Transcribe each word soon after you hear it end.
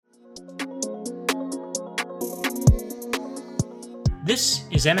This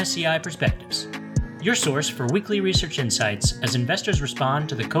is MSCI Perspectives, your source for weekly research insights as investors respond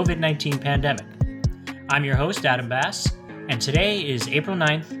to the COVID-19 pandemic. I'm your host, Adam Bass, and today is April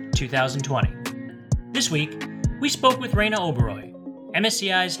 9th, 2020. This week, we spoke with Raina Oberoi,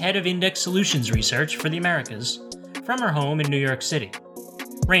 MSCI's Head of Index Solutions Research for the Americas, from her home in New York City.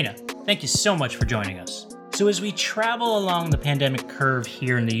 Raina, thank you so much for joining us. So as we travel along the pandemic curve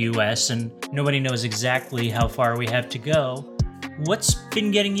here in the US and nobody knows exactly how far we have to go, what's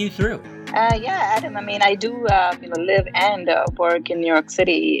been getting you through? Adam. I do, live and work in New York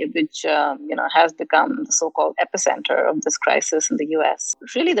City, which, has become the so-called epicenter of this crisis in the U.S.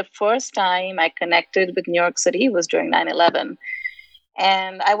 Really, the first time I connected with New York City was during 9/11.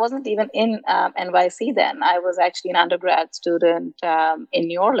 And I wasn't even in NYC then. I was actually an undergrad student in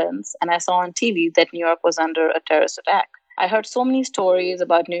New Orleans, and I saw on TV that New York was under a terrorist attack. I heard so many stories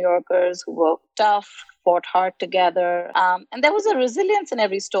about New Yorkers who were tough, fought hard together. And there was a resilience in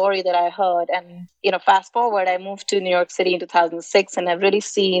every story that I heard. And, fast forward, I moved to New York City in 2006, and I've really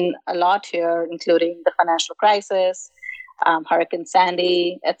seen a lot here, including the financial crisis, Hurricane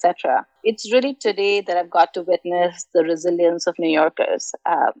Sandy, etc. It's really today that I've got to witness the resilience of New Yorkers.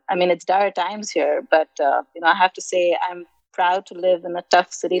 It's dire times here, but, I have to say I'm proud to live in a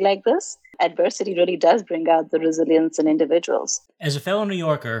tough city like this. Adversity really does bring out the resilience in individuals. As a fellow New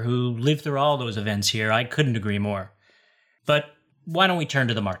Yorker who lived through all those events here, I couldn't agree more. But why don't we turn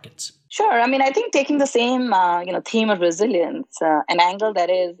to the markets? Sure. I think taking the same, theme of resilience, an angle that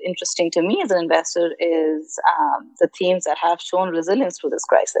is interesting to me as an investor is the themes that have shown resilience through this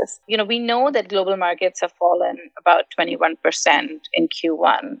crisis. We know that global markets have fallen about 21% in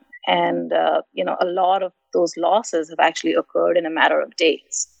Q1. And, a lot of those losses have actually occurred in a matter of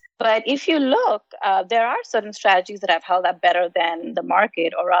days. But if you look, there are certain strategies that have held up better than the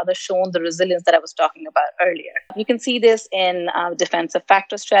market, or rather shown the resilience that I was talking about earlier. You can see this in defensive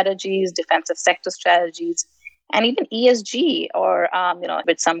factor strategies, defensive sector strategies, and even ESG, or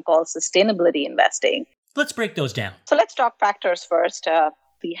which some call sustainability investing. Let's break those down. So let's talk factors first.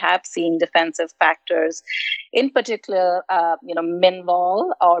 We have seen defensive factors, in particular, min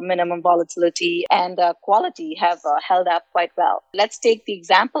vol or minimum volatility and quality have held up quite well. Let's take the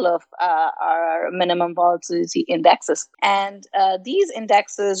example of our minimum volatility indexes. And these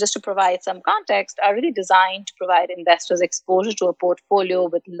indexes, just to provide some context, are really designed to provide investors exposure to a portfolio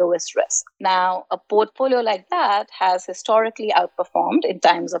with lowest risk. Now, a portfolio like that has historically outperformed in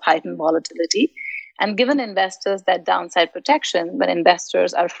times of heightened volatility, and given investors that downside protection when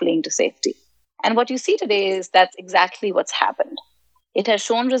investors are fleeing to safety. And what you see today is that's exactly what's happened. It has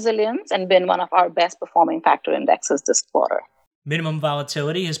shown resilience and been one of our best performing factor indexes this quarter. Minimum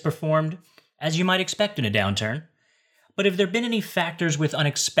volatility has performed as you might expect in a downturn. But have there been any factors with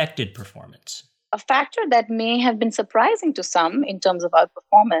unexpected performance? A factor that may have been surprising to some in terms of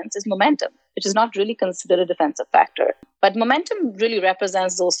outperformance is momentum, which is not really considered a defensive factor. But momentum really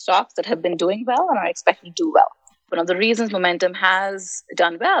represents those stocks that have been doing well and are expected to do well. One of the reasons momentum has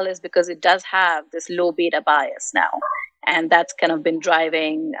done well is because it does have this low beta bias now. And that's kind of been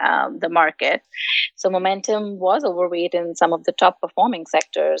driving the market. So momentum was overweight in some of the top performing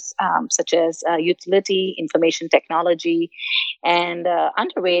sectors, such as utility, information technology, and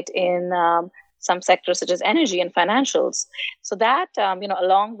underweight in some sectors such as energy and financials. So that,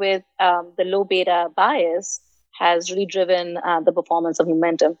 along with the low beta bias, has really driven the performance of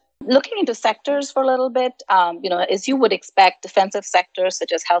momentum. Looking into sectors for a little bit, as you would expect, defensive sectors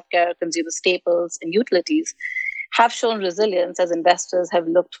such as healthcare, consumer staples, and utilities have shown resilience as investors have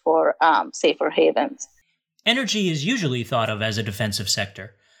looked for safer havens. Energy is usually thought of as a defensive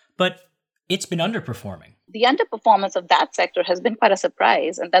sector, but it's been underperforming. The underperformance of that sector has been quite a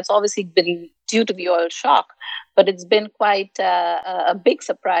surprise, and that's obviously been due to the oil shock. But it's been quite a big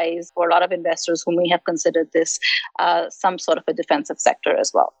surprise for a lot of investors who may have considered this some sort of a defensive sector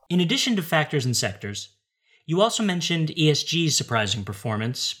as well. In addition to factors and sectors, you also mentioned ESG's surprising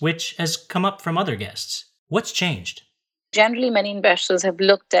performance, which has come up from other guests. What's changed? Generally, many investors have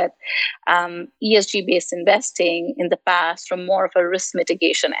looked at ESG-based investing in the past from more of a risk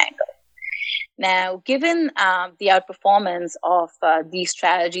mitigation angle. Now, given the outperformance of these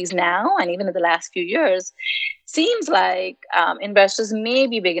strategies now, and even in the last few years, seems like investors may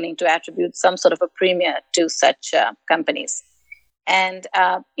be beginning to attribute some sort of a premium to such companies. And,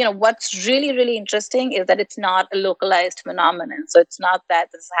 what's really, really interesting is that it's not a localized phenomenon. So it's not that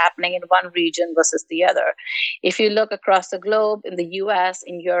this is happening in one region versus the other. If you look across the globe, in the US,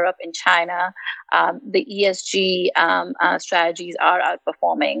 in Europe, in China, the ESG strategies are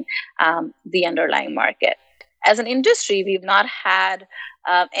outperforming the underlying market. As an industry, we've not had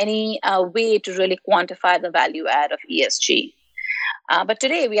any way to really quantify the value add of ESG. But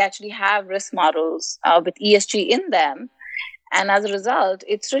today we actually have risk models with ESG in them. And as a result,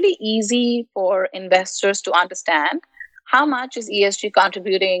 it's really easy for investors to understand how much is ESG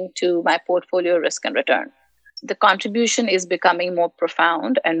contributing to my portfolio risk and return. The contribution is becoming more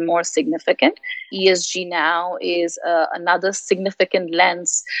profound and more significant. ESG now is another significant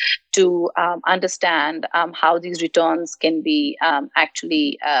lens to understand how these returns can be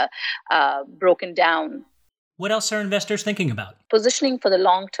actually broken down. What else are investors thinking about? Positioning for the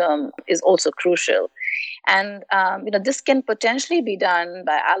long term is also crucial. And this can potentially be done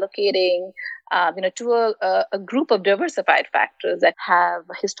by allocating to a group of diversified factors that have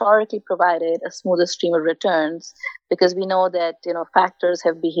historically provided a smoother stream of returns, because we know that factors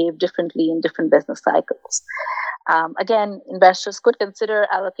have behaved differently in different business cycles. Again, investors could consider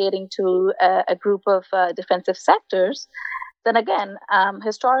allocating to a group of defensive sectors then again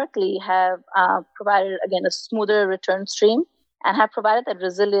historically have provided again a smoother return stream and have provided that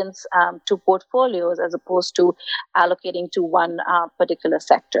resilience to portfolios as opposed to allocating to one particular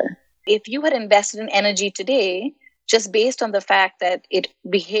sector. If you had invested in energy today, just based on the fact that it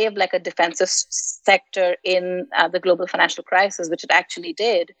behaved like a defensive sector in the global financial crisis, which it actually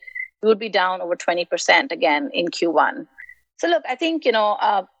did, you would be down over 20% again in Q1. So look, I think,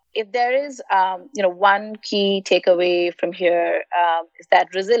 if there is, one key takeaway from here is that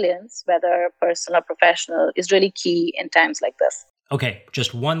resilience, whether personal or professional, is really key in times like this. Okay,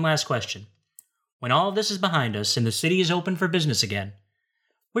 just one last question. When all of this is behind us and the city is open for business again,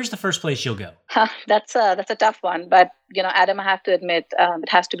 where's the first place you'll go? That's a tough one. But, Adam, I have to admit, it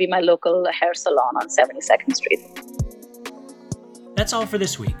has to be my local hair salon on 72nd Street. That's all for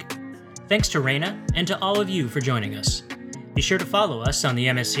this week. Thanks to Reina and to all of you for joining us. Be sure to follow us on the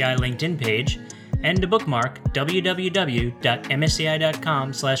MSCI LinkedIn page and to bookmark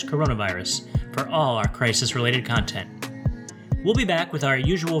www.msci.com/coronavirus for all our crisis-related content. We'll be back with our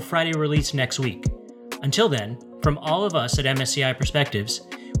usual Friday release next week. Until then, from all of us at MSCI Perspectives,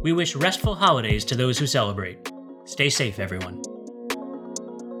 we wish restful holidays to those who celebrate. Stay safe, everyone.